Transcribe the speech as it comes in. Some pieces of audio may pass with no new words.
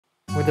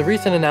the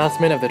recent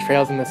announcement of the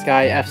Trails in the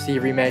Sky FC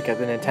remake of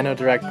the Nintendo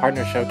Direct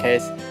Partner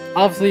Showcase,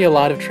 obviously a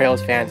lot of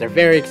Trails fans are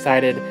very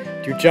excited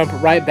to jump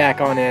right back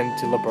on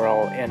into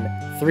Liberl in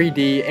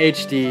 3D,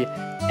 HD,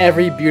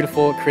 every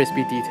beautiful,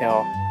 crispy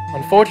detail.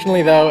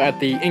 Unfortunately though, at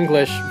the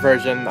English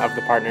version of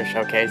the Partner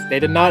Showcase, they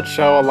did not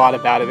show a lot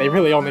about it. They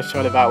really only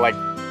showed about like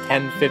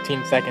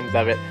 10-15 seconds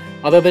of it,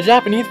 although the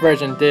Japanese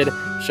version did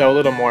show a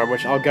little more,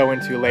 which I'll go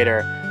into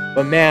later.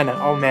 But man,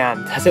 oh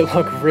man, does it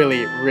look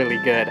really, really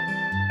good.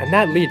 And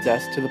that leads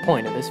us to the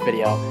point of this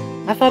video.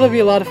 I thought it'd be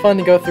a lot of fun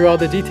to go through all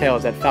the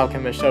details that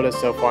Falcom has showed us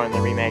so far in the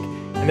remake,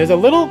 and there's a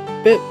little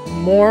bit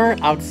more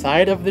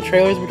outside of the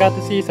trailers we got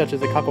to see, such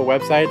as a couple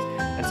websites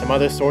and some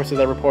other sources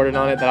that reported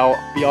on it that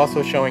I'll be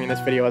also showing in this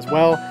video as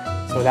well.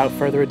 So without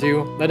further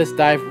ado, let us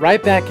dive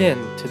right back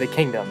into the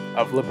kingdom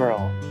of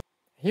Liberl.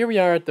 Here we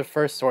are at the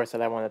first source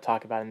that I want to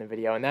talk about in the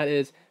video, and that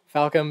is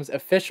Falcom's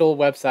official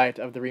website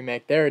of the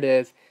remake. There it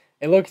is.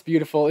 It looks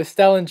beautiful.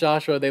 Estelle and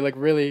Joshua, they look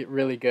really,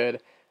 really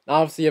good. And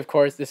obviously, of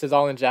course, this is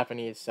all in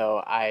Japanese,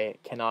 so I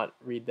cannot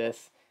read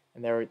this.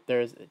 And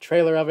there's a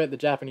trailer of it, the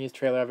Japanese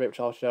trailer of it,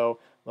 which I'll show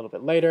a little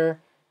bit later.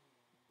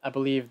 I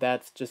believe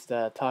that's just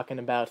talking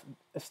about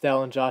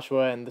Estelle and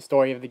Joshua and the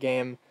story of the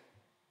game.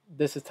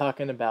 This is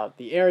talking about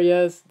the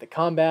areas, the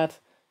combat,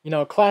 you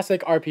know,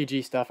 classic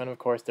RPG stuff, and of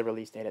course the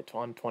release date at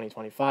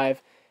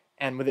 2025.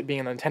 And with it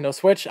being on Nintendo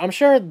Switch, I'm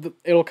sure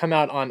it'll come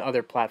out on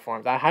other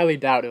platforms. I highly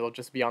doubt it'll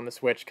just be on the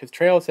Switch, because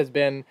Trails has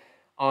been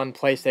on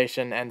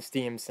PlayStation and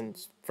Steam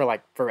for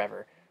like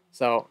forever.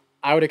 So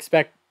I would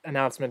expect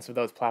announcements of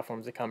those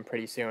platforms to come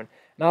pretty soon.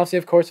 And obviously,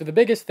 of course, the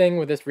biggest thing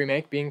with this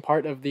remake being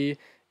part of the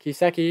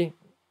Kiseki,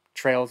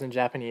 Trails in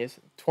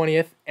Japanese,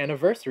 20th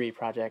anniversary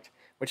project,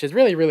 which is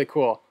really, really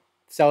cool.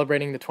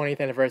 Celebrating the 20th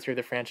anniversary of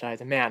the franchise,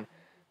 and man,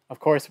 of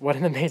course, what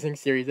an amazing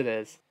series it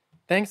is.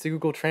 Thanks to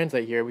Google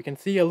Translate here, we can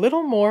see a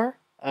little more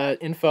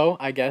info,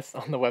 I guess,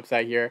 on the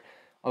website here.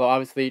 Although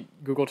obviously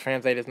Google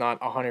Translate is not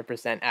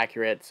 100%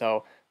 accurate,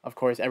 so of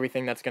course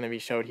everything that's going to be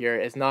showed here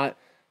is not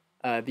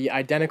the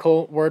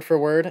identical word for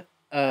word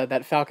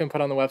that Falcom put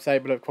on the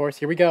website, but of course,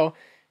 here we go.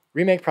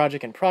 Remake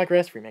project in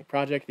progress, remake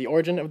project, the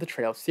origin of the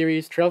Trails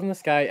series, Trails in the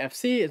Sky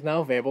FC is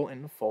now available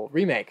in full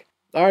remake.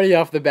 Already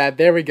off the bat,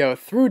 there we go,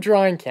 through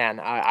drawing can.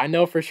 I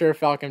know for sure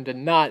Falcom did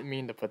not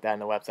mean to put that in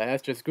the website.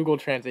 That's just Google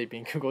Translate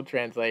being Google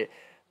Translate.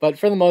 But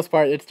for the most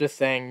part, it's just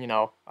saying, you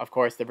know, of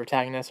course, the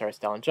protagonists are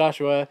Estelle and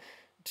Joshua,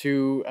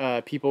 two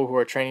people who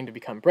are training to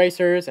become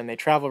bracers, and they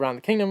travel around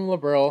the kingdom of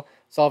Liberl,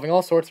 solving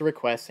all sorts of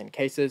requests and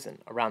cases and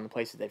around the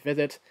places they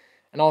visit,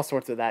 and all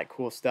sorts of that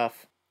cool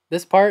stuff.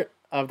 This part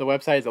of the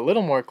website is a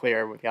little more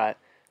clear. We've got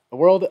the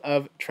world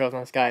of Trails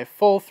in the Sky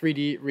full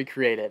 3D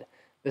recreated.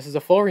 This is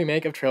a full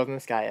remake of Trails in the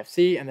Sky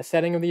FC, and the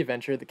setting of the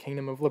adventure, the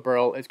Kingdom of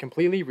Liberl, is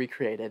completely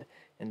recreated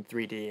in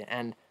 3D.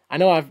 And I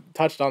know I've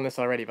touched on this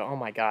already, but oh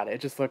my god,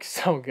 it just looks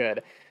so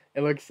good.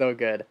 It looks so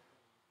good.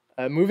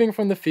 Moving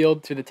from the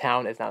field to the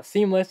town is now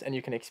seamless, and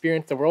you can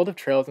experience the world of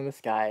Trails in the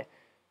Sky.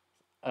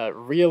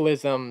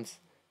 Realisms.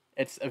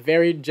 It's a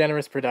very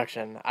generous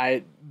production.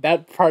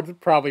 That part's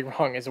probably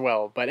wrong as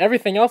well, but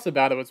everything else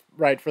about it was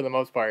right for the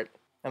most part.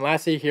 And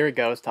lastly, here it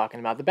goes, talking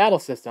about the battle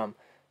system.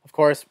 Of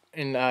course,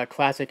 in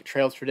classic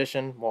Trails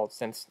tradition, well,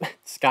 since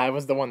Sky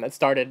was the one that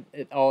started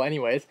it all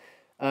anyways,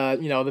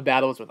 you know, the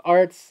battles with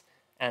arts,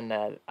 and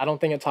I don't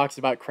think it talks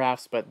about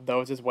crafts, but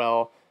those as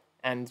well.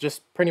 And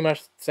just pretty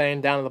much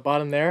saying down at the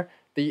bottom there,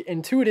 the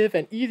intuitive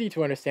and easy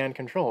to understand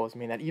controls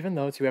mean that even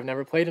those who have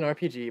never played an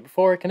RPG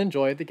before can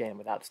enjoy the game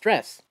without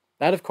stress.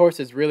 That, of course,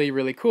 is really,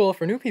 really cool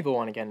for new people who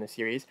want to get in the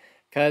series,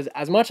 because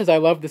as much as I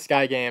love the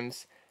Sky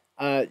games,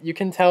 you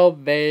can tell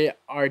they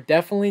are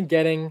definitely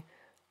getting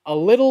a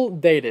little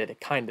dated,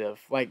 kind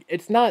of. Like,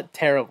 it's not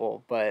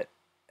terrible, but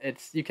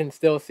you can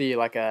still see,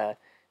 like,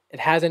 it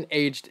hasn't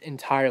aged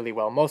entirely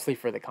well, mostly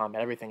for the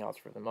combat. Everything else,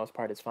 for the most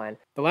part, is fine.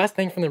 The last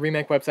thing from the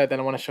remake website that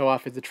I want to show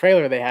off is the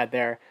trailer they had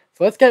there.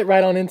 So let's get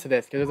right on into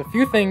this, because there's a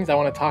few things I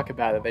want to talk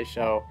about that they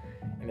show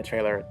in the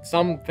trailer.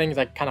 Some things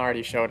I kind of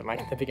already showed in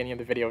like the beginning of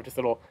the video, just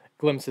little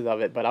glimpses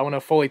of it, but I want to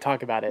fully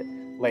talk about it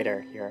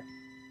later here.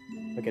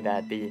 Look at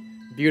that, the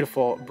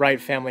beautiful, bright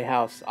family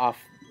house off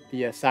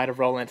the side of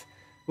Roland.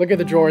 Look at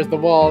the drawers, the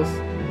walls,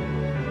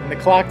 and the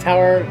clock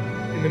tower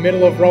in the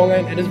middle of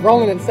Roland, and just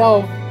Roland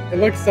itself. It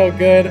looks so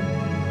good.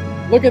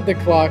 Look at the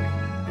clock.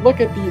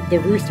 Look at the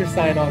rooster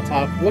sign on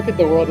top. Look at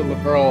the world of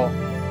Liberl.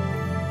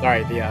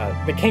 Sorry,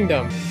 the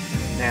kingdom.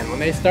 Man, when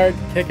they start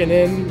kicking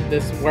in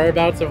this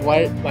Whereabouts of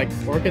Light, like,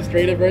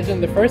 orchestrated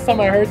version, the first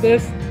time I heard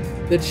this,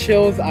 the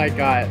chills I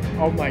got.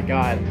 Oh my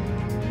god.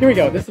 Here we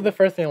go. This is the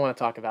first thing I want to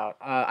talk about.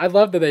 I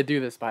love that they do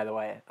this, by the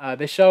way.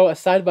 They show a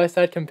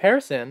side-by-side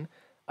comparison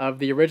of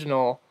the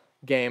original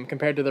game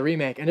compared to the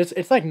remake, and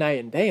it's like night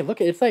and day.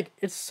 Look,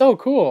 it's so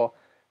cool.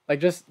 Like,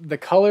 just the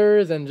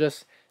colors and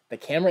just the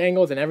camera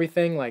angles and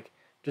everything, like,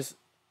 just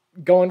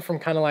going from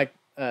kind of like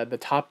the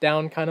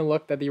top-down kind of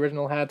look that the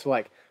original had to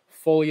like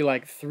fully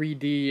like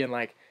 3D, and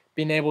like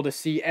being able to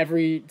see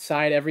every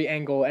side, every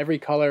angle, every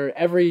color,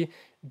 every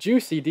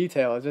juicy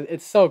detail.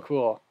 It's so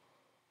cool.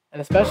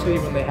 And especially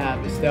when they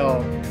have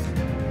Estelle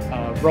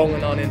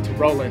rolling on into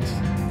Roland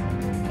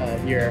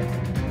here.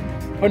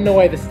 Putting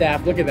away the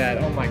staff. Look at that.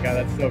 Oh my god,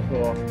 that's so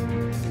cool.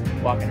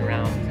 Walking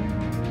around.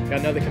 Got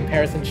another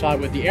comparison shot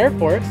with the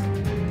airport.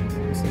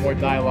 Some more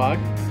dialogue.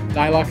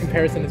 Dialogue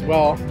comparison as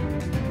well.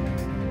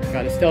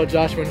 Got Estelle,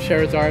 Joshua, and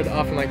Charizard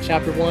off in like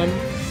chapter 1.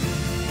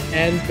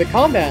 And the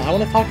combat. I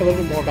want to talk a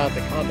little bit more about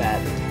the combat.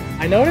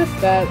 I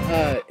noticed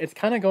that it's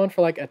kind of going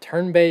for like a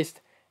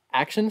turn-based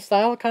action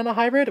style kind of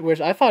hybrid,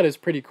 which I thought is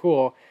pretty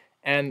cool.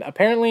 And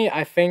apparently,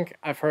 I think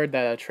I've heard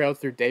that Trails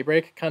Through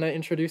Daybreak kind of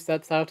introduced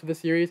that style to the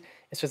series.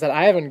 It's just that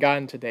I haven't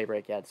gotten to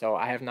Daybreak yet, so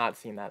I have not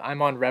seen that.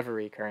 I'm on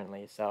Reverie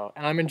currently,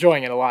 and I'm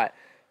enjoying it a lot.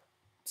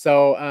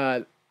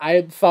 So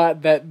I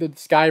thought that the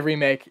Sky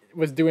remake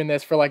was doing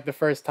this for like the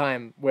first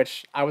time,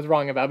 which I was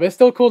wrong about. But it's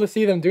still cool to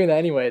see them doing that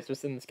anyways,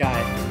 just in the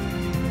sky.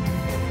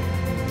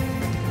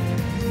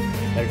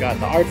 They've got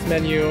the arts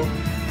menu.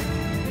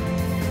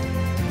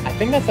 I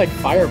think that's like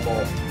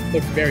Fireball.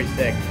 Looks very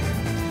sick.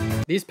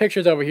 These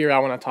pictures over here I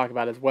want to talk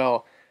about as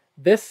well.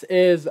 This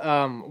is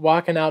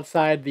walking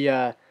outside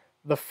the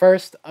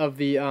first of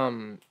the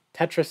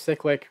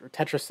tetracyclic,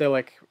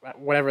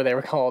 whatever they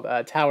were called,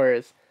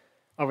 towers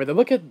over there.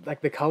 Look at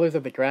like the colors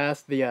of the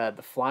grass, the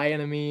fly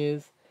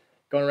enemies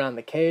going around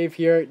the cave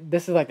here.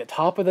 This is like the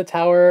top of the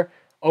tower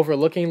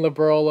overlooking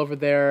Liberl over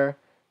there.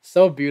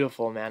 So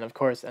beautiful, man. Of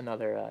course,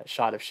 another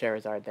shot of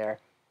Charizard there.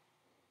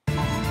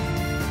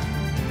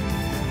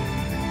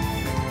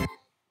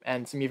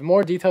 And some even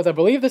more details. I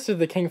believe this is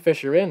the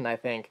Kingfisher Inn, I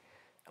think.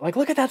 Like,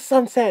 look at that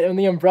sunset and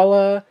the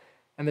umbrella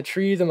and the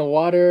trees and the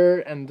water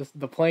and just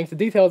the planks, the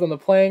details on the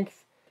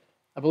planks.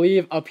 I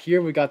believe up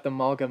here we got the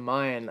Malga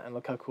Mine, and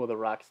look how cool the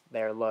rocks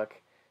there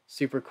look.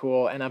 Super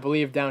cool. And I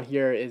believe down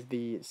here is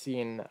the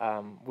scene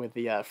with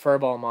the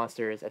furball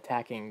monsters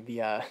attacking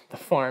the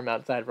farm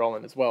outside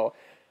Roland as well.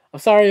 I'm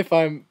sorry if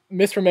I'm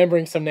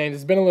misremembering some names.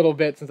 It's been a little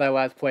bit since I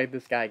last played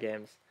the Sky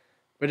games.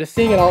 But just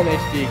seeing it all in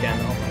HD again,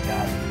 oh my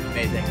god,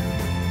 amazing.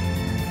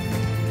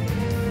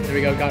 There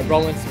we go, got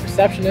Roland's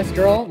receptionist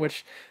girl,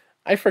 which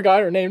I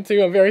forgot her name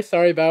too. I'm very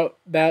sorry about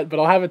that, but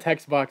I'll have a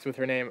text box with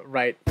her name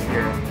right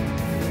here.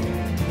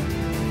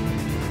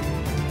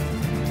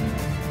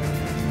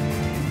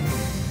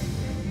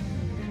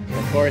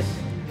 Of course,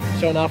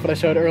 showing off what I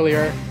showed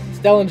earlier.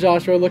 Estelle and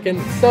Joshua looking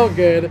so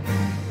good.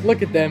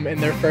 Look at them in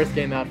their first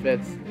game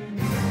outfits.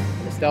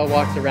 And Estelle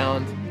walks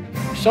around,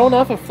 showing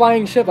off a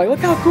flying ship. Like, look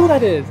how cool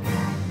that is.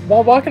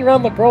 While walking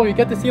around Liberl, you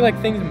get to see like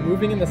things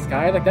moving in the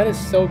sky. Like, that is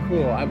so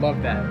cool. I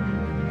love that.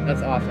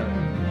 That's awesome.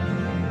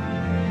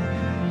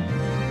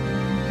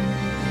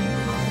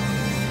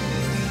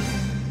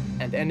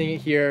 And ending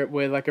it here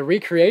with like a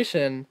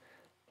recreation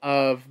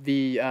of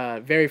the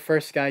very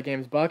first Sky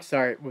Games box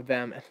art with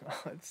them.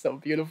 It's so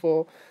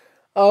beautiful.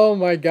 Oh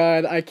my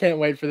god, I can't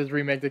wait for this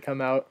remake to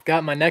come out.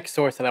 Got my next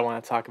source that I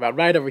want to talk about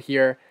right over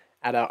here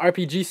at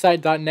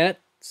rpgsite.net.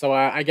 So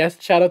I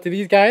guess shout out to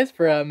these guys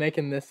for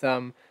making this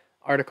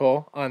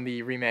article on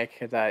the remake.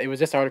 It was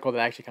just an article that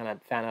I actually kind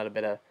of found out a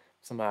bit of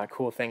some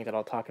cool things that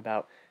I'll talk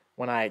about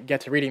when I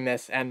get to reading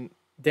this. And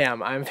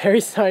damn, I'm very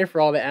sorry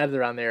for all the ads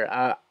around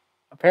there.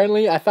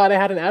 Apparently, I thought I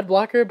had an ad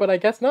blocker, but I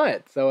guess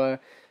not. So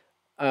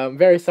I'm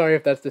very sorry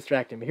if that's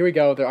distracting. But here we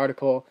go, their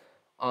article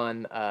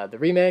on the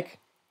remake.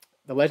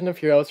 The Legend of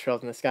Heroes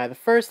Trails in the Sky. The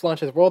first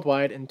launches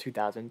worldwide in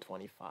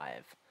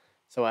 2025.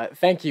 So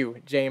thank you,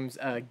 James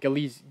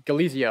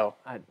Galizio.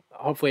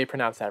 Hopefully I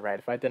pronounced that right.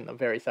 If I didn't, I'm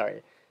very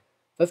sorry.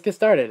 Let's get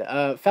started.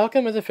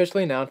 Falcom has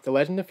officially announced The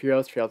Legend of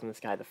Heroes Trails in the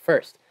Sky the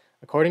first.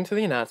 According to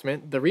the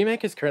announcement, the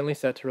remake is currently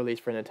set to release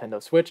for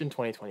Nintendo Switch in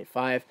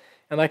 2025,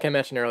 and like I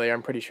mentioned earlier,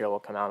 I'm pretty sure it will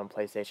come out on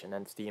PlayStation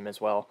and Steam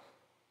as well.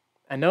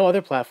 And no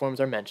other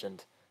platforms are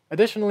mentioned.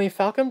 Additionally,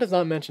 Falcom does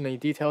not mention any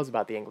details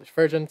about the English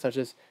version, such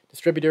as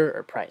distributor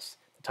or price.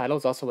 The title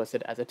is also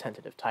listed as a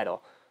tentative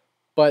title.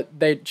 But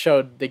they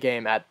showed the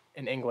game at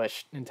an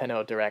English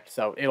Nintendo Direct,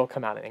 so it'll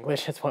come out in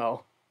English as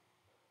well.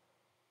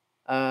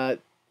 Here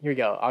we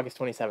go, August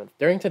 27th.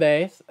 During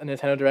today's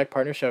Nintendo Direct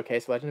Partner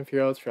Showcase, Legend of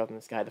Heroes Trails in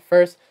the Sky the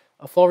first,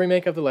 a full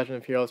remake of The Legend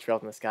of Heroes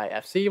Trails in the Sky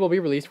FC will be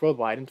released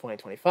worldwide in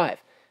 2025.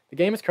 The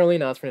game is currently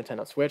announced for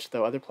Nintendo Switch,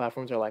 though other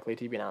platforms are likely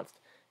to be announced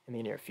in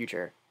the near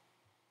future.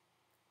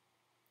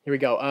 Here we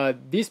go.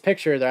 These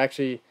pictures are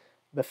actually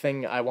the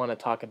thing I want to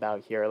talk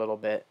about here a little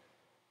bit.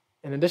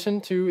 In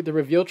addition to the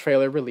reveal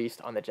trailer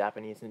released on the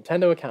Japanese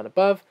Nintendo account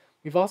above,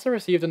 we've also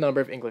received a number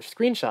of English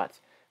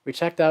screenshots. We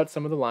checked out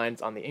some of the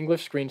lines on the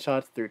English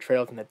screenshots through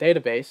Trails in the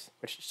Database,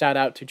 which shout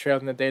out to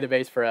Trails in the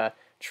Database for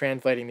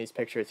translating these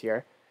pictures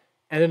here.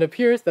 And it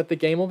appears that the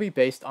game will be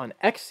based on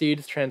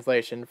Xseed's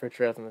translation for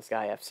Trails in the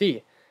Sky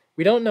FC.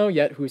 We don't know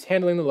yet who's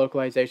handling the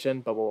localization,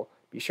 but we'll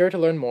be sure to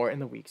learn more in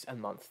the weeks and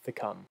months to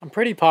come. I'm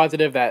pretty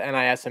positive that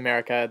NIS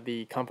America,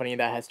 the company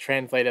that has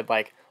translated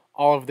like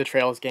all of the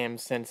Trails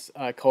games since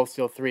Cold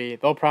Steel 3,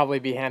 they'll probably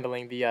be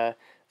handling the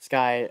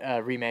Sky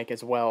remake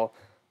as well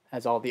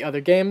as all the other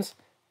games.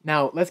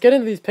 Now, let's get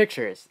into these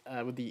pictures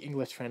with the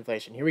English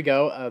translation. Here we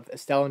go, of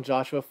Estelle and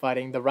Joshua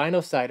fighting the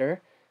Rhinocider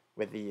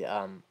with the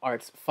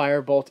arts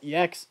Firebolt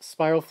EX,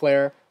 Spiral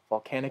Flare,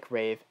 Volcanic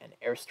Rave, and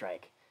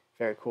Airstrike.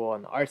 Very cool.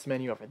 And the arts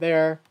menu over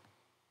there.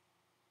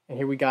 And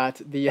here we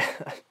got the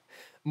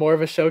more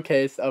of a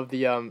showcase of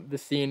the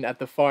scene at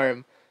the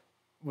farm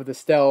with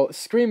Estelle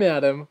screaming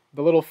at him,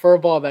 the little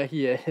furball that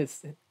he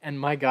is. And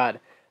my god,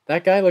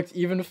 that guy looks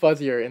even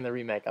fuzzier in the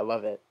remake. I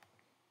love it.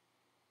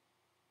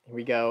 Here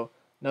we go.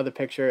 Another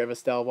picture of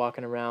Estelle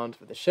walking around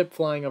with a ship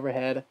flying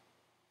overhead.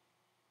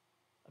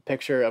 A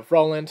picture of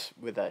Roland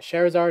with a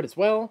Charizard as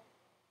well.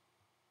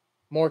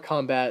 More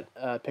combat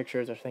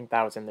pictures. I think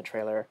that was in the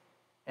trailer.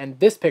 And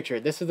this picture,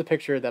 this is the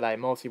picture that I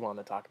mostly want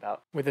to talk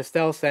about. With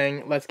Estelle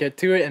saying, let's get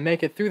to it and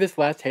make it through this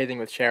last hazing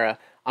with Shara.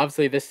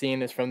 Obviously, this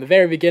scene is from the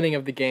very beginning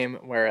of the game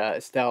where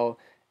Estelle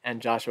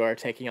and Joshua are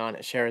taking on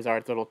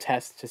Charizard's little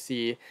test to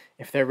see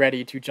if they're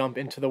ready to jump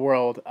into the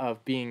world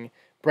of being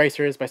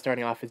bracers by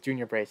starting off as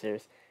junior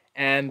bracers.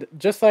 And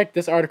just like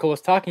this article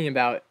was talking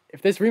about,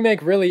 if this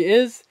remake really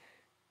is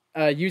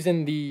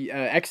using the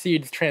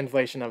Xseed's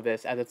translation of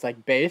this as its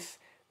like base,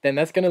 then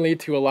that's going to lead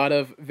to a lot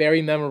of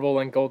very memorable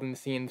and golden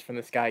scenes from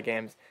the Sky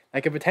games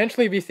that could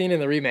potentially be seen in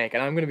the remake,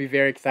 and I'm going to be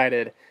very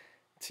excited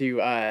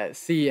to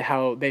see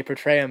how they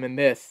portray them in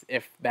this,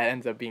 if that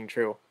ends up being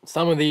true.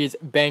 Some of these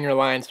banger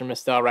lines from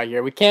Estelle right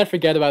here. We can't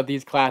forget about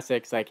these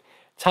classics, like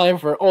Time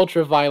for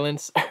Ultra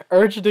Violence,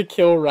 Urge to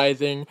Kill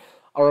Rising,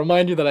 I'll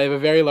remind you that I have a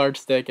very large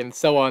stick, and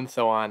so on,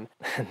 so on.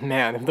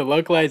 Man, if the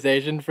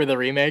localization for the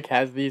remake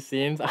has these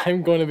scenes,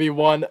 I'm going to be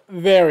one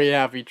very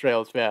happy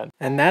Trails fan.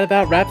 And that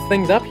about wraps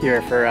things up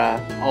here for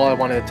all I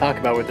wanted to talk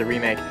about with the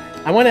remake.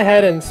 I went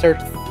ahead and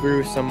searched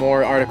through some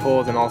more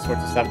articles and all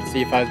sorts of stuff to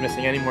see if I was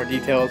missing any more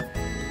details.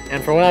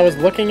 And for what I was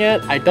looking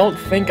at, I don't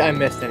think I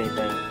missed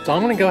anything. So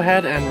I'm going to go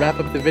ahead and wrap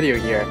up the video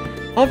here.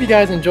 I hope you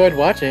guys enjoyed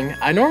watching.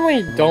 I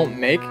normally don't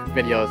make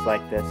videos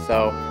like this,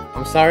 so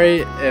I'm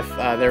sorry if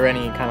there were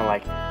any kind of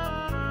like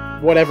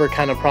whatever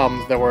kind of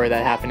problems there were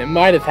that happened. It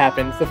might have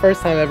happened. It's the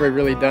first time I've ever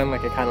really done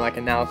like a kind of like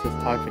analysis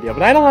talk video,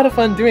 but I had a lot of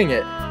fun doing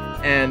it.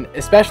 And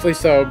especially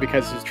so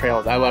because it's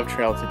Trails. I love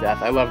Trails to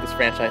death. I love this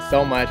franchise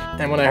so much.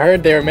 And when I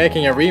heard they were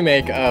making a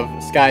remake of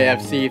Sky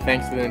FC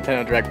thanks to the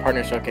Nintendo Direct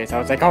Partner Showcase, I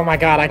was like, oh my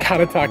god, I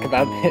gotta talk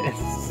about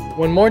this.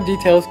 When more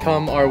details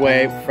come our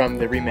way from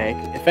the remake,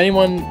 if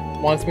anyone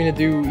wants me to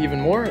do even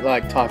more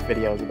like talk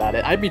videos about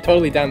it, I'd be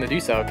totally down to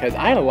do so, because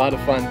I had a lot of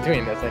fun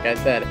doing this. Like I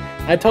said,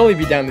 I'd totally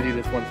be down to do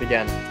this once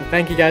again. So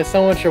thank you guys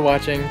so much for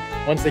watching.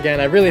 Once again,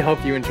 I really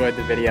hope you enjoyed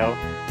the video,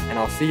 and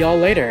I'll see y'all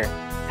later.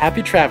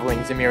 Happy traveling,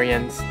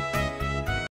 Zamirians.